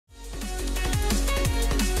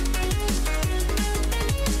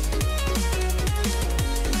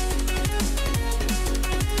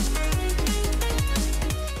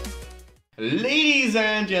Ladies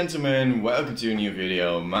and gentlemen, welcome to a new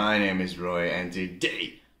video. My name is Roy and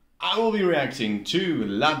today I will be reacting to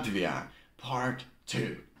Latvia Part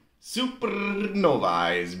 2.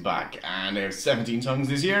 Supernova is back and there's 17 songs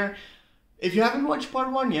this year. If you haven't watched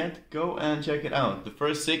Part 1 yet, go and check it out. The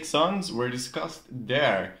first 6 songs were discussed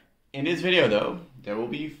there. In this video though, there will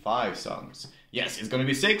be 5 songs. Yes, it's gonna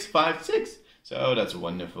be 6, 5, 6. So that's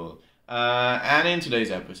wonderful. And in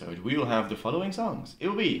today's episode, we will have the following songs. It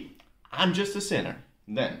will be I'm Just a Sinner.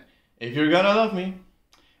 Then, If You're Gonna Love Me.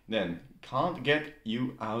 Then, Can't Get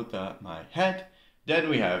You Out of My Head. Then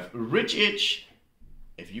we have Rich Itch.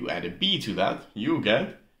 If you add a B to that, you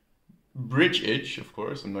get Bridge Itch, of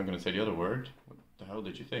course. I'm not gonna say the other word. What the hell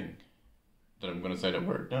did you think? That I'm gonna say that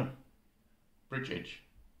word? No. Bridge Itch.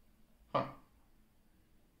 Huh.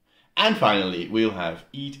 And finally, we'll have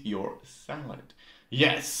Eat Your Salad.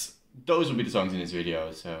 Yes, those will be the songs in this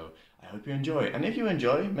video, so I hope you enjoy. And if you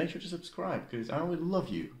enjoy, make sure to subscribe, because I would love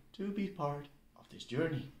you to be part of this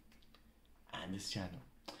journey and this channel.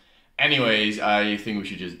 Anyways, I think we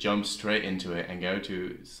should just jump straight into it and go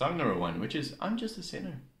to song number 1, which is I'm Just a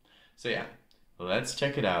Sinner. So yeah, let's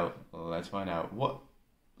check it out. Let's find out what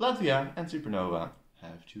Latvia and Supernova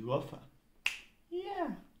have to offer.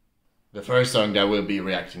 Yeah. The first song that we'll be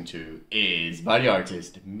reacting to is by the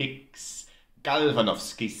artist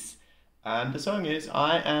Galvanovskis. And the song is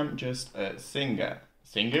I Am Just a Singer.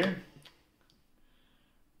 Singer?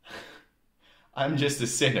 I'm just a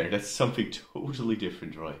sinner. That's something totally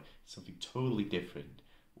different, Roy. Something totally different.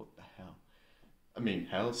 What the hell? I mean,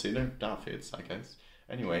 hell, sinner? That fits, I guess.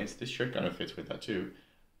 Anyways, this shirt kind of fits with that too.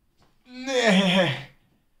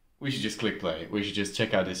 We should just click play. We should just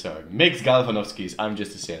check out this song. Galvanovskis, I'm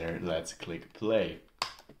Just a Sinner. Let's click play.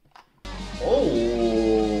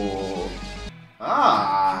 Oh!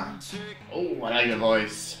 Ah! Oh, I like the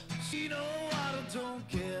voice.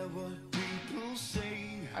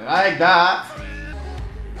 I like that.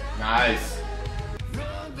 Nice.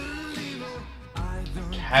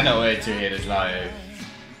 Cannot wait to hear this live.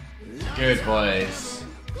 Good voice.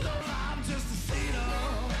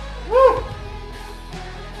 Woo!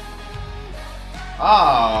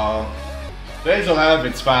 Oh, this will have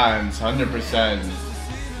its fans, 100%.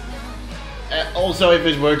 Also, if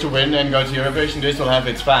it were to win and go to Eurovision, this will have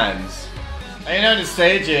its fans. And you know, the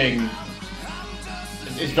staging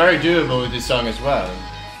is very doable with this song as well.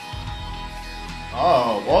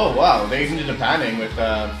 Oh, whoa, wow, they even did the panning with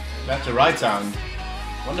left to right sound.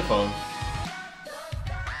 Wonderful.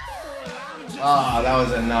 Ah, that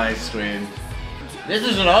was a nice screen. This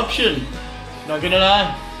is an option, not gonna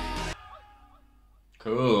lie.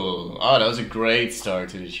 Cool. Oh, that was a great start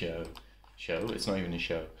to the show. It's not even a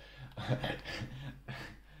show.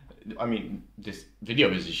 I mean, this video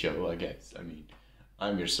is a show, I guess. I mean,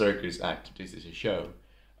 I'm your circus act. This is a show.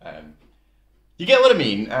 You get what I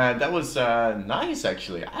mean? That was nice,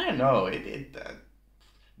 actually. I don't know.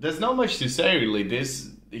 There's not much to say, really.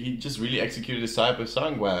 He just really executed this type of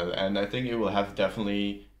song well, and I think it will have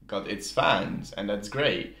definitely got its fans, and that's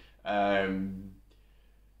great. Will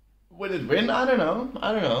it win? I don't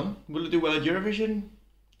know. Will it do well at Eurovision?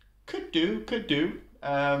 Could do.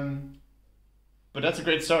 But that's a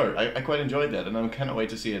great start. I quite enjoyed that, and I cannot wait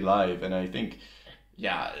to see it live. And I think,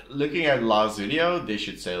 yeah, looking at last video, they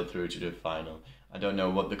should sail through to the final. I don't know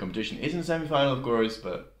what the competition is in the semi-final, of course,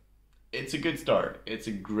 but it's a good start. It's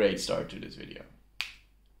a great start to this video.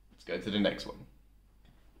 Let's go to the next one.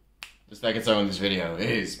 The second song in this video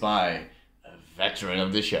is by a veteran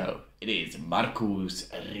of the show. It is Markus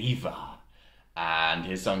Riva. And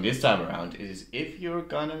his song this time around is If You're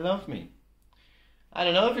Gonna Love Me. I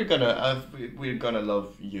don't know if we're gonna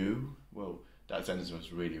love you. Whoa, that sentence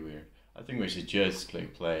was really weird. I think we should just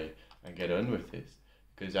click play and get on with this.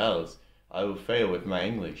 Because else, I will fail with my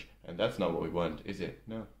English. And that's not what we want, is it?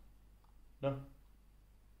 No.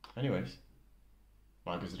 Anyways,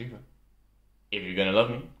 Markus Riva. If You're Gonna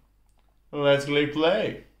Love Me. Let's click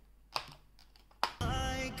play.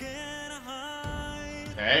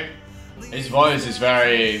 Okay. His voice is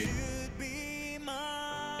very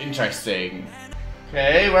interesting.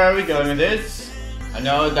 Okay, where are we going with this? I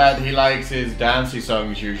know that he likes his dancey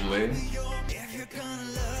songs usually.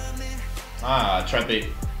 Ah, trap beat.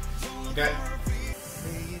 Okay.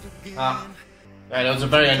 Ah. Yeah, that was a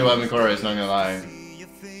very underwhelming chorus, not gonna lie. I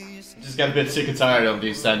just get a bit sick and tired of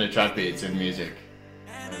these standard trap beats in music.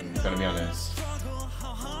 I'm gonna be honest.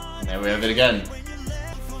 And there we have it again.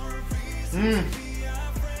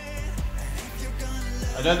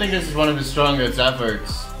 I don't think this is one of his strongest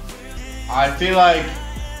efforts. I feel like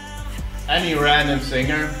any random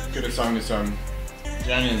singer could have sung this song.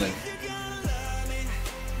 Genuinely.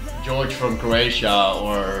 George from Croatia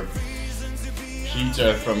or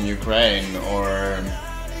Peter from Ukraine or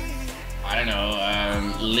I don't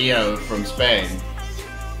know, Leo from Spain.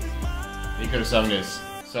 He could have sung this.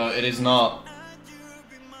 So it is not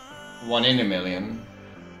one in a million,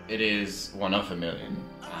 it is one of a million,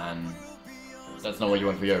 and that's not what you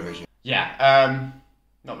want for Eurovision. Yeah,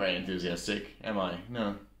 not very enthusiastic, am I?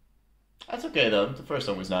 No. That's okay though, the first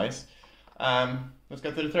song was nice. Let's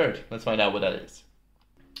go to the third, let's find out what that is.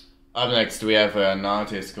 Up next we have an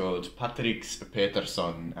artist called Patriks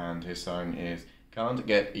Peterson, and his song is Can't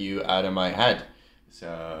Get You Out of My Head.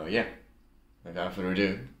 So yeah, without further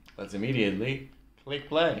ado, let's immediately click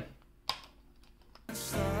play.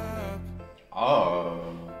 Oh,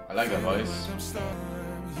 I like that voice.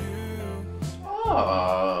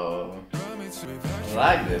 Oh, I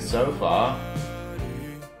like this so far.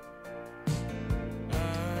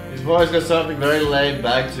 His voice got something very laid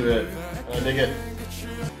back to it. I dig it.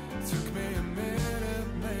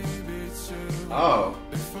 Oh,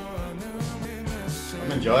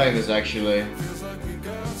 I'm enjoying this actually.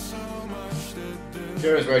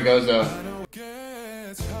 Curious where it goes though.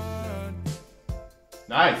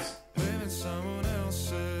 Nice.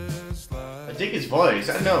 I dig his voice.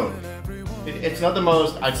 I don't know. It's not the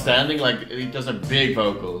most outstanding. Like he doesn't big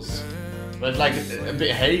vocals, but like a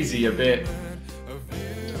bit hazy, a bit.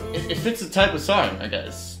 It fits the type of song, I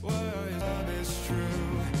guess.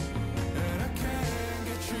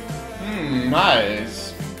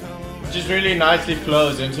 Nice. Just really nicely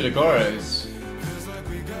flows into the chorus.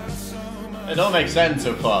 It all makes sense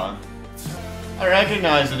so far. I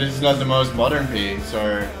recognize that this is not the most modern piece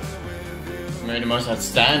or maybe the most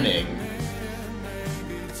outstanding,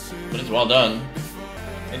 but it's well done.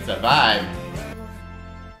 It's a vibe.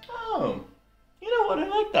 Oh, you know what? I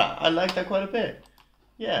like that. I like that quite a bit.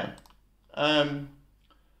 Yeah. I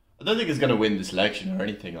don't think it's gonna win the selection or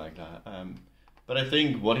anything like that. But I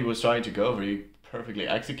think what he was trying to go for, he perfectly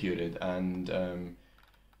executed, and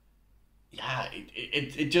yeah,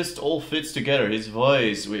 it just all fits together. His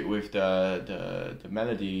voice with the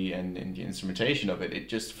melody and the instrumentation of it, it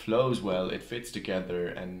just flows well. It fits together,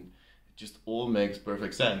 and it just all makes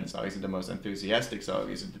perfect sense. Now, is it the most enthusiastic song?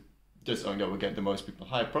 Is it the song that will get the most people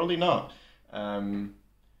hyped? Probably not.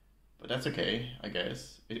 But that's okay, I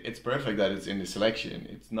guess. It's perfect that it's in the selection.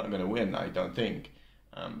 It's not gonna win, I don't think.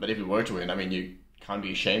 But if it were to win, I mean, you can't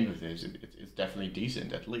be ashamed of this. It's definitely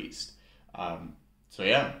decent, at least. So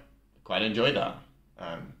yeah, quite enjoyed that.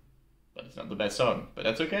 But it's not the best song, but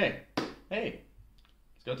that's okay. Hey,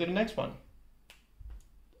 let's go to the next one.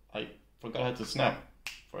 I forgot how to snap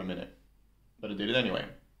for a minute, but I did it anyway.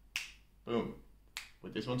 Boom.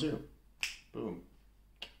 With this one too. Boom.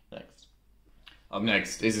 Next. Up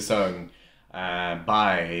next is a song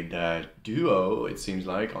by the duo, it seems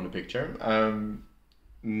like, on the picture.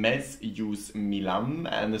 Mīlam,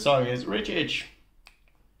 and the song is Rich Itch.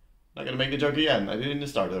 Not gonna make the joke again, I did it in the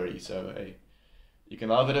start already, so hey. You can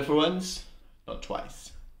laugh at it for once, not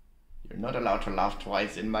twice. You're not allowed to laugh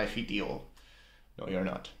twice in my video. No, you're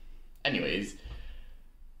not. Anyways,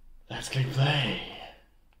 let's click play.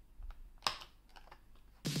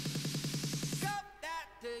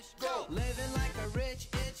 Living like a rich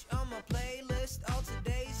itch on my playlist. All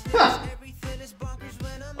today's everything is bonkers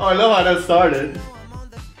when I'm. Oh, I love how that started.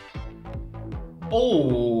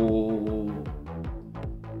 Oh,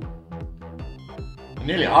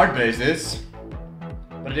 nearly hard bass this,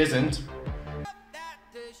 but it isn't.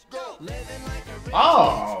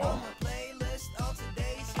 Oh,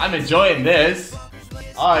 I'm enjoying this.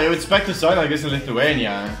 Oh, you would expect a song like this in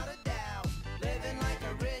Lithuania.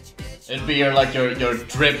 It'd be your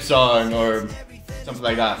drip song or something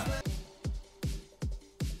like that.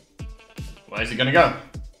 Where is it gonna go?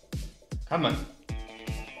 Come on,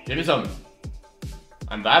 give me some.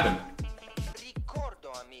 I'm vabbing.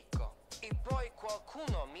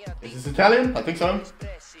 Is this Italian? I think so.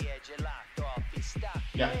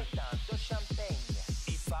 Yeah.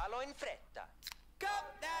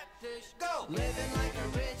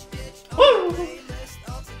 Woo!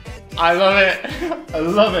 I love it. I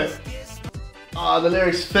love it. Oh, the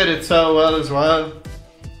lyrics fit it so well as well.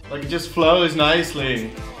 Like it just flows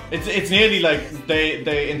nicely. It's nearly like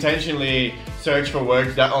they intentionally search for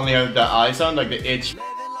words that only have the I sound, like the itch.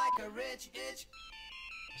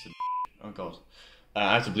 Oh god,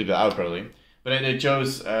 I have to bleep that out probably. But they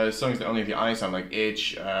chose songs that only have the I sound, like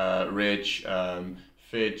itch, rich,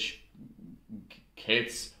 fitch,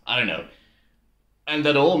 kids. I don't know. And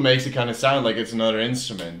that all makes it kind of sound like it's another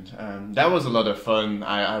instrument. That was a lot of fun.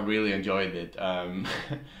 I really enjoyed it.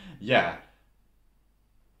 Yeah.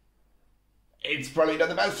 It's probably not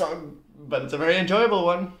the best song, but it's a very enjoyable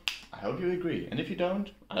one. I hope you agree. And if you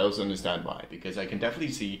don't, I also understand why. Because I can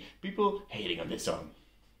definitely see people hating on this song.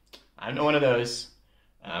 I'm not one of those.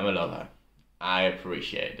 I'm a lover. I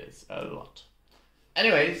appreciate this a lot.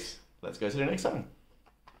 Anyways, let's go to the next song.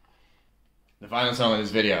 The final song in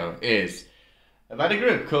this video is about a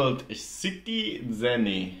group called Citi,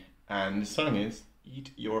 Zēni. And the song is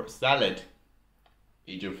Eat Your Salad.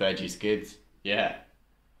 Eat your veggies, kids. Yeah.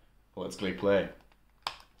 Let's click play.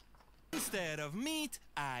 Instead of meat,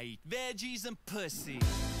 I eat veggies and pussy.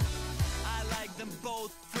 I like them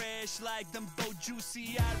both fresh, like them both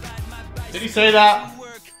juicy. I ride my bike. Did he say that?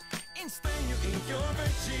 Instead you eat your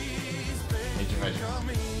veggies. Eat your veggies.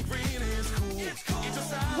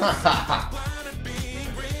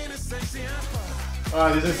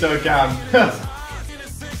 Oh, this is so calm.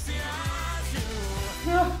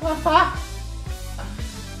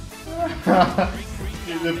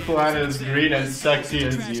 The planet is green and sexy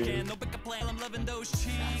as you.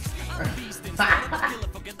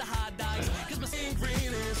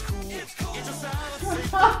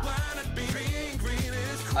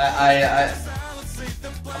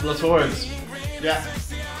 I'm lost for words. Yeah.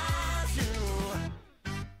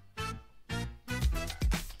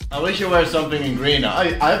 I wish you wear something in green.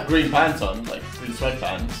 I have green pants on, like green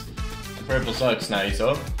sweatpants. And purple socks now,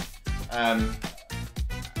 so.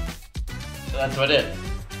 So that's what it is.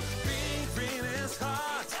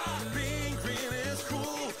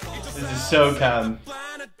 This is so calm.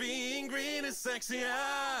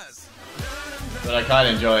 But I kinda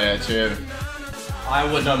enjoy it too. I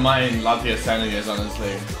would not mind Latvia sending this,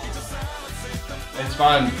 honestly. It's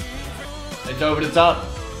fun. It's over the top.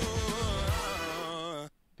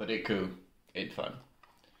 But it's cool. It's fun.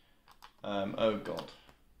 Oh god.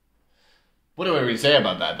 What do I really say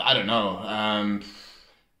about that? I don't know.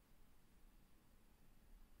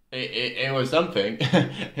 It was something.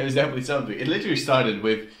 It was definitely something. It literally started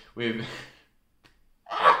with what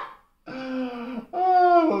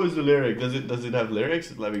was the lyric? Does it have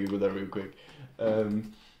lyrics? Let me Google that real quick.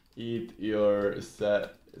 Eat your salad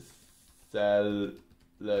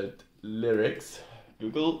lyrics.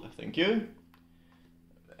 Google, thank you.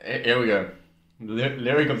 Here we go.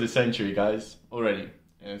 Lyric of the century, guys. Already.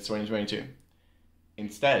 And it's 2022.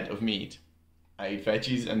 Instead of meat, I eat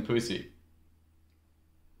veggies and pussy.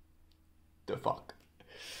 The fuck.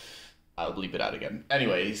 I'll bleep it out again.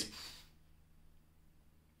 Anyways.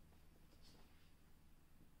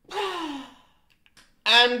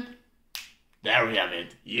 And there we have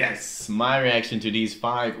it. Yes, my reaction to these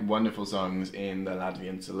 5 wonderful songs in the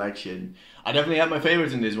Latvian selection. I definitely have my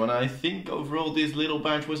favorites in this one. I think overall this little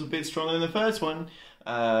batch was a bit stronger than the first one.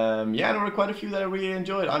 Yeah, there were quite a few that I really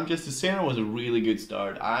enjoyed. I'm Just a Sinner was a really good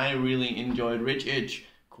start. I really enjoyed Rich Itch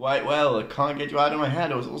quite well. I Can't Get You Out of My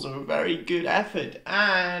Head. It was also a very good effort.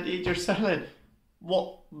 And Eat Your Salad.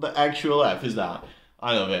 What the actual F is that?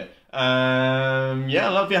 I love it. Yeah,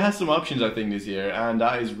 Latvia has some options, I think, this year, and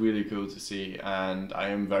that is really cool to see. And I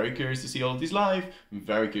am very curious to see all of these live. I'm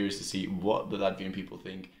very curious to see what the Latvian people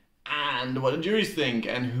think and what the juries think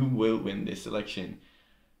and who will win this selection.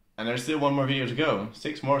 And there's still one more video to go.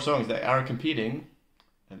 6 more songs that are competing,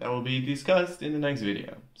 and that will be discussed in the next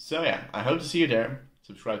video. So yeah, I hope to see you there.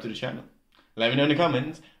 Subscribe to the channel. Let me know in the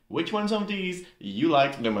comments which ones of these you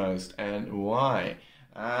liked the most and why.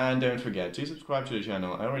 And don't forget to subscribe to the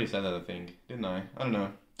channel. I already said that, I think, didn't I? I don't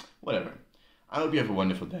know. Whatever. I hope you have a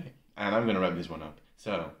wonderful day. And I'm gonna wrap this one up.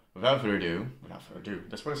 So, without further ado,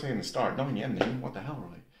 that's what I say in the start, not in the ending. What the hell,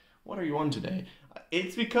 Roy? What are you on today?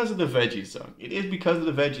 It's because of the veggie song. It is because of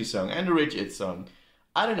the veggie song and the Rich It song.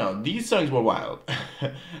 I don't know. These songs were wild.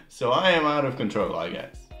 So I am out of control, I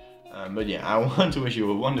guess. But yeah, I want to wish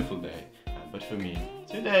you a wonderful day. But for me,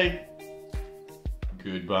 today,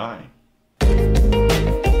 goodbye.